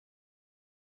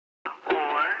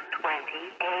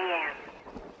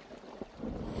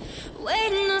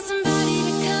Waiting on somebody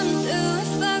to come through and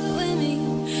fuck with me.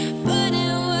 Put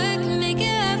in work and make it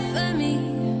up for me.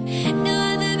 No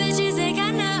other bitches, they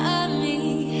got none of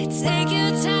me. Take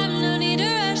your time, no need to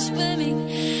rush with me.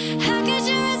 How could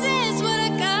you resist what I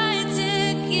got to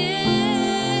give?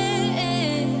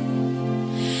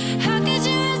 How could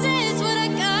you resist what I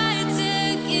got to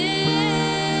give?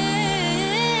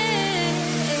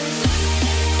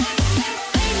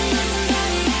 Waiting on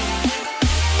somebody.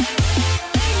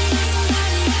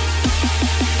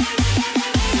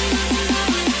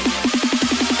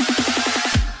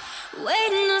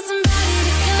 Waiting on somebody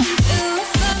to come through and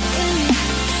fuck with me.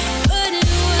 Put in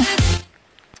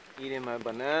work. Eating my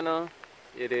banana.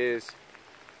 It is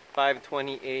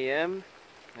 5:20 a.m.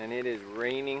 and it is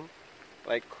raining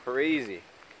like crazy.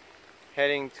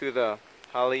 Heading to the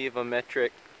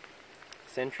Metric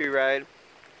Century ride,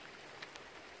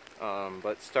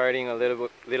 but starting a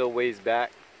little ways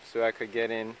back so I could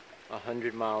get in a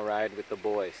 100-mile ride with the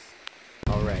boys.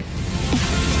 All right.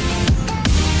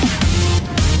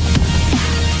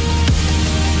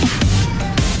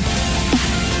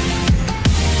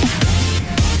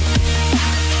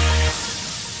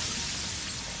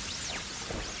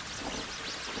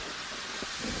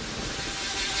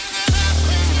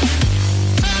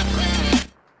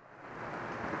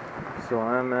 So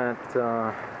I'm at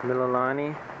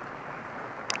Mililani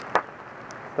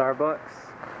Starbucks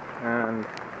and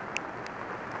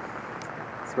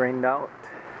it's rained out.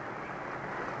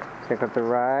 Check out the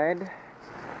ride,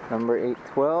 number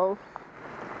 812.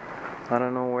 I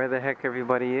don't know where the heck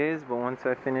everybody is, but once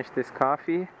I finish this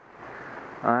coffee,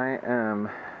 I am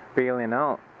bailing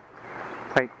out.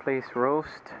 Pike Place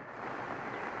roast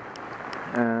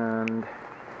and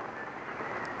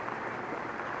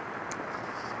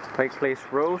Pike Place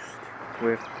roast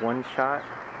with one shot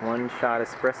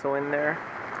espresso in there.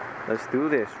 Let's do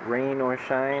this, rain or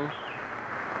shine.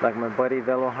 Like my buddy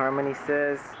Velo Harmony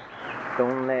says,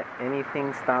 don't let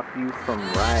anything stop you from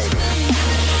riding.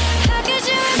 How could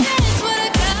you resist what I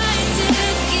got to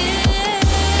give?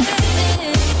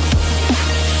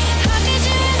 How could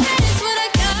you resist what I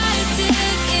got to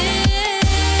give?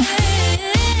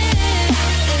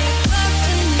 Fuck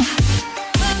with me,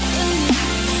 fuck with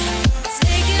me.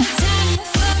 Take your time to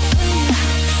fuck with me.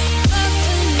 Fuck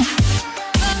with me,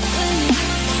 fuck with me.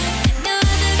 No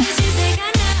other bitches, they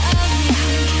got none of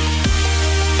me.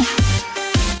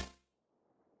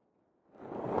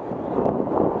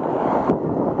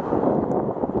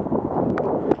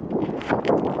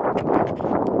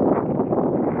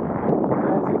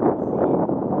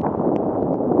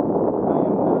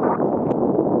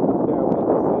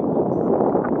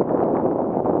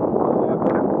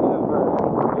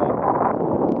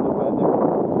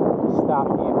 Stop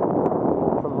you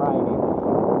from riding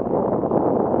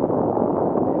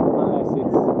unless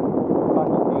it's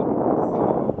fucking dangerous.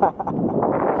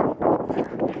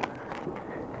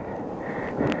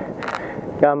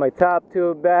 Got my top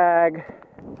tube bag,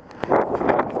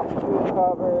 shoe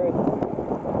covers,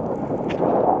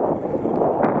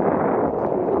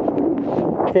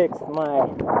 fixed my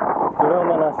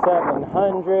Lumina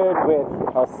 700 with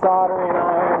a soldering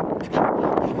iron,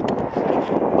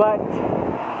 but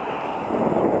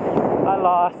I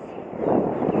lost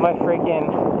my freaking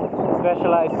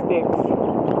Specialized Sticks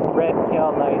red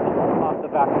tail light off the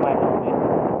back of my helmet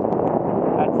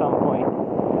at some point.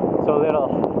 So a little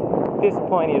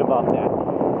disappointed about that.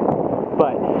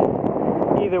 But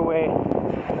either way,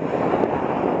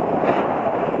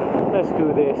 let's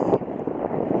do this.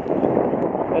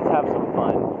 Let's have some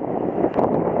fun.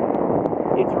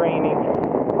 It's raining,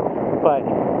 but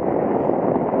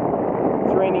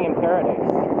it's raining in paradise.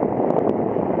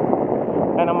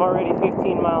 And I'm already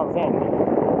 15 miles in.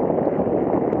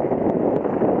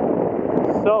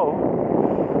 So,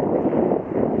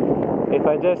 if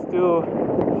I just do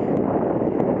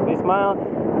this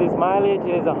mileage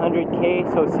is 100k,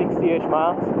 so 60-ish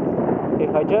miles.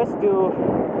 If I just do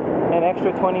an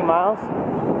extra 20 miles,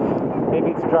 if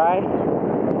it's dry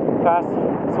past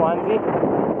Swansea,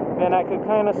 then I could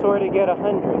kind of sort of get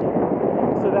 100.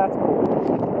 So that's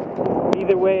cool.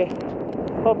 Either way,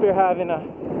 hope you're having a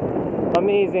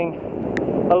amazing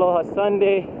Aloha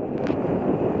Sunday.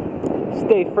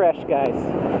 Stay fresh, guys.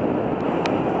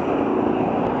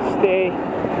 Stay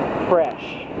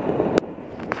fresh.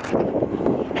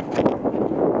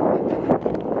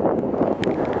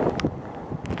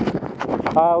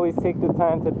 I always take the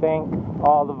time to thank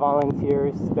all the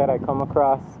volunteers that I come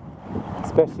across,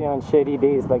 especially on shitty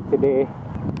days like today.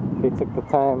 They took the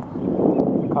time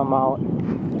to come out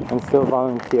and still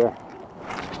volunteer.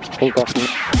 I think that's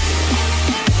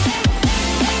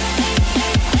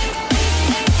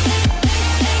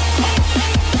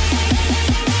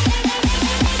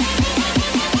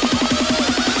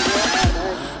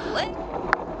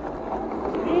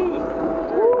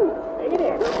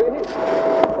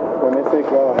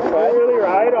go. Did you really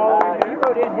ride all the way He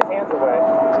rode in, his hands away.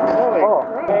 Oh.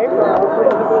 Hey,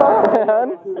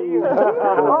 Man.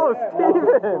 Oh, Steven.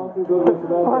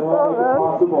 What's up, man?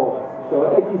 So,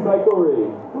 Eki Cycle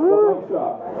Rig.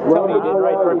 Tell me you didn't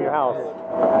ride from your house.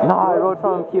 No, I rode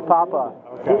from Kipapa.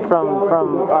 Okay. From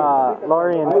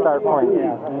Lorien start point.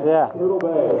 Yeah.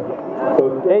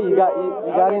 Hey, you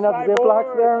got enough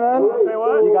Ziplocs there, man? Say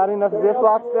what? You got enough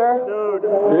Ziplocs there? Dude.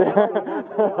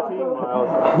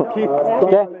 15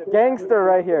 miles. Gangster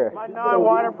right here. My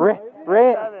non-waterproof.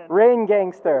 Rain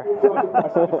gangster.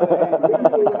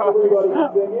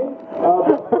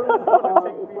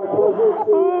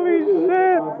 Holy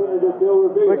shit!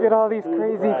 Look at all these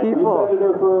crazy people.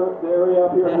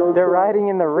 They're riding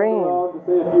in the rain.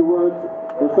 Had a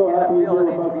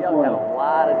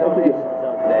lot of donations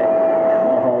on today.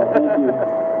 Thank you.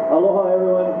 Aloha,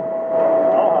 everyone.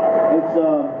 It's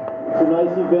a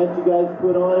nice event you guys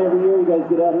put on every year. You guys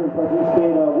get out here and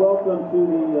participate. Welcome to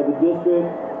the district.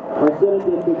 Our Senate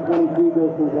District 23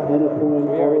 goes from Hannah Point.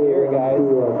 We are here, guys,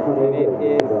 and it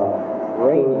is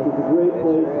rainy. It's a great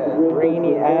place. It's a great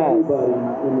Rainy place for ass. everybody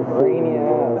in the city. Rainy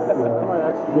ass.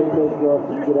 Great place for us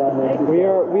to get out and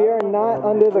exercise. We are not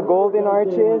under the golden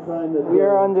arches. We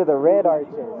are under the red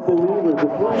arches. Believers, the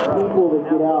first people that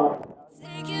get out.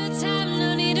 Take your time,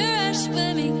 no need to rush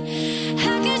with me.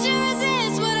 How could you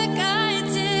resist what I got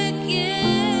to give?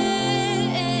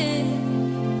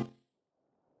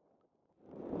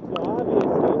 So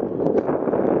obviously,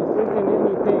 this isn't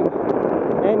anything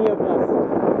any of us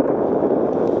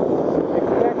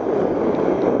expected.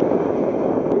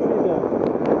 This is a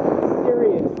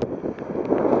serious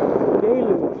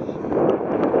deluge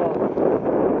of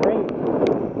rain.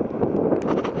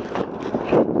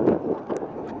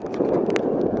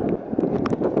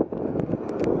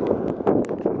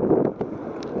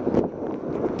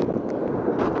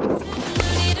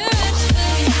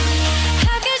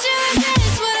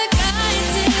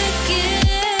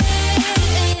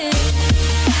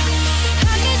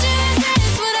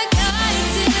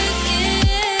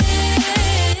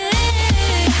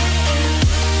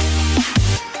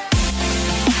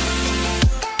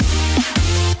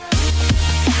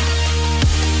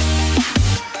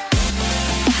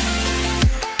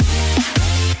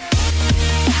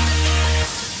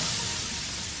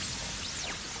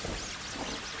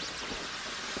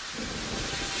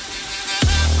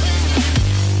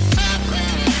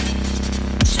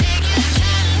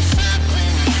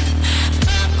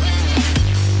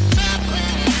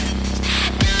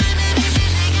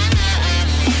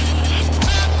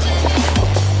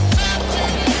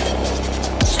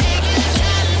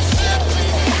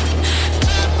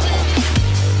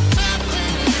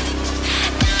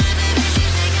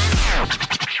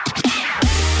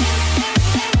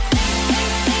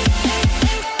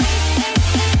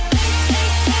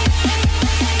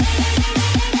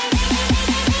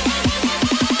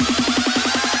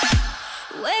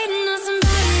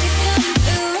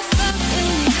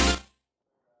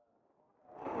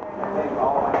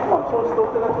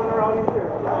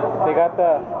 They got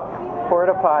the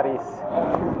porta potties.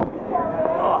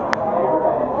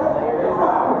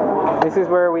 This is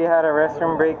where we had a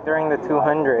restroom break during the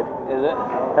 200. Is it?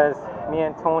 As me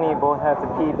and Tony both had to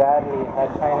pee badly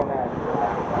at Chinaman.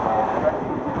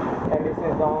 And this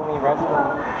is the only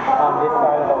restroom on this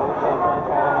side of the ocean from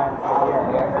Chinaman to here.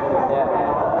 Yeah.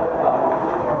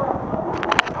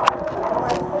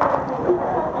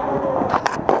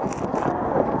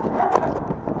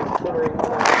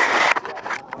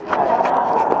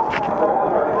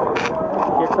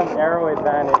 Get some aero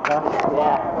advantage, huh?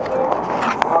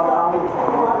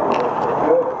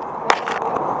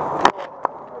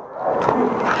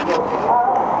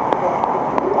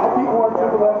 I beat one to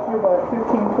the last year by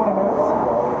 15, 20 minutes.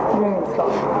 You didn't even stop.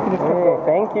 You just kept going.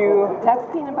 Thank you. That's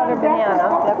peanut butter banana.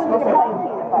 That's most plain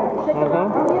peanut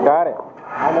butter. Got it.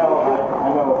 I know if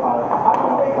I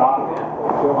don't stop,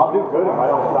 I'll do good if I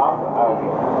don't stop. I'll be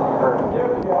perfect.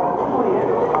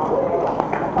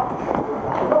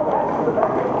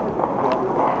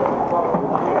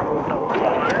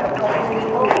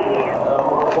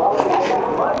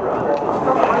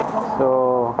 So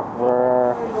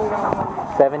we're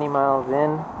 70 miles in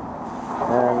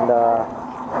and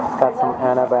got some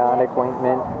antibiotic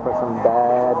ointment for some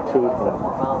bad chafing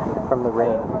from the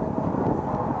rain.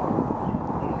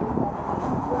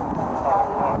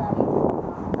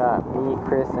 Got me,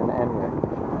 Chris, and Enric.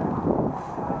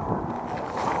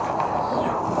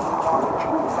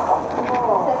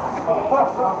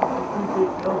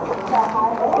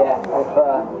 Yeah,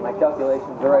 if my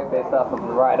calculations are right based off of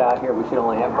the ride out here, we should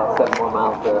only have about 7 more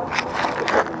miles to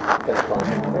finish on.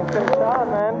 Good shot,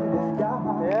 man.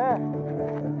 Yeah.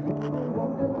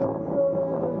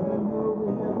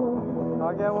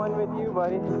 get one with you,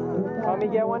 buddy. Want me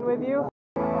get one with you?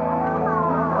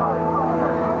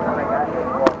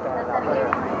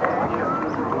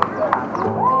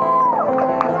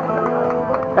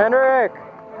 Henrik!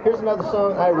 Here's another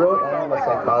song I wrote. I am a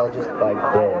psychologist by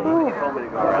day.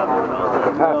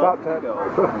 Pass out, Ted.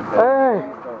 Hey!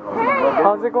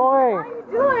 How's it going? How you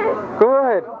doing?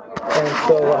 Good. And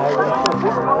so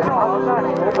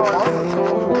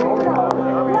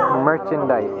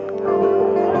Merchandise.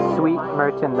 Sweet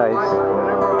merchandise.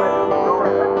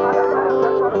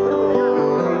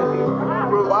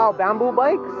 Wow, bamboo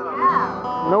bikes?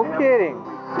 Yeah. No kidding.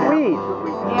 Sweet.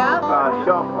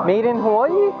 Yeah. Made in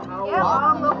Hawaii? Yeah,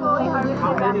 all locally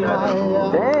harvested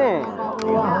bamboo. Dang.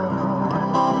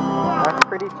 That's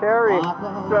pretty cherry. Yeah,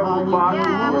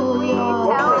 we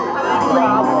sell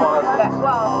it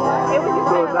well, it was just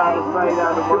kind of like a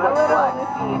little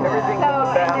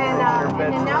and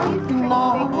then now we use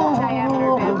pretty big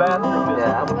diameter bamboo.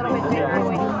 Yeah. A little bit bigger,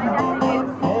 which it's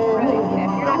really stiff.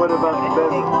 You're not what about the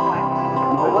bedroom?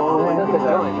 Well, so this is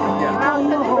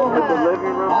the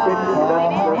living room, kitchen,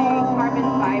 carbon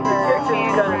fiber,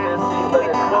 hand wrapped but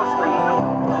it's mostly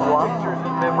pictures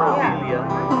and memorabilia.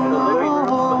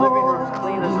 The living room's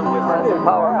clean as a whistle. That's a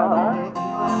powerhouse.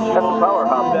 That's a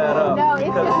powerhouse. No, it's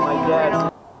just my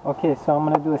dad. Okay, so I'm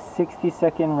going to do a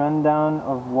 60-second rundown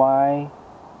of why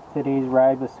today's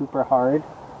ride was super hard.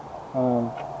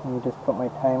 Let me just put my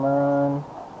timer on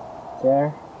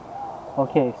there.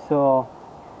 Okay, so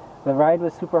the ride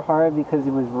was super hard because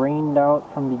it was rained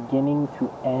out from beginning to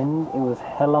end. It was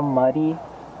hella muddy.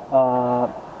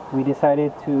 We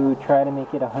decided to try to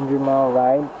make it a 100-mile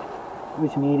ride,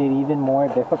 which made it even more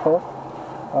difficult.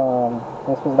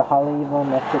 This was the Haleiwa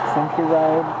Metric Century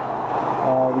ride.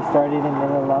 We started in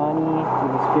Mililani. It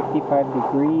was 55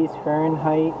 degrees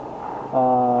Fahrenheit.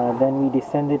 Then we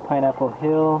descended Pineapple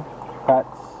Hill, got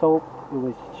soaked. It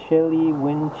was chilly,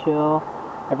 wind chill.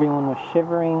 Everyone was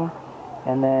shivering.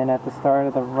 And then at the start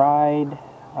of the ride,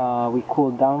 we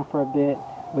cooled down for a bit,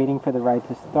 waiting for the ride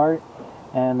to start.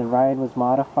 And the ride was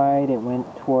modified. It went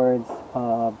towards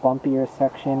a bumpier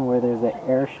section where there's an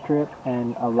airstrip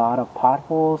and a lot of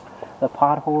potholes. The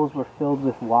potholes were filled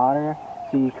with water,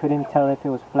 so you couldn't tell if it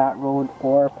was flat road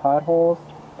or potholes.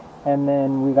 And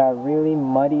then we got really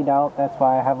muddied out. That's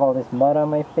why I have all this mud on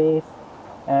my face.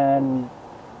 And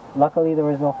luckily there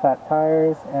was no flat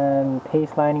tires, and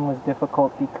pace lining was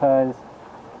difficult because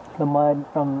the mud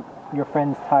from your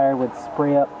friend's tire would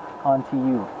spray up onto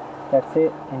you. That's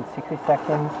it in 60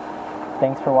 seconds.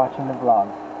 Thanks for watching the vlog.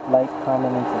 Like,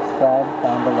 comment, and subscribe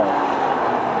down below.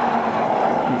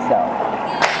 Peace out.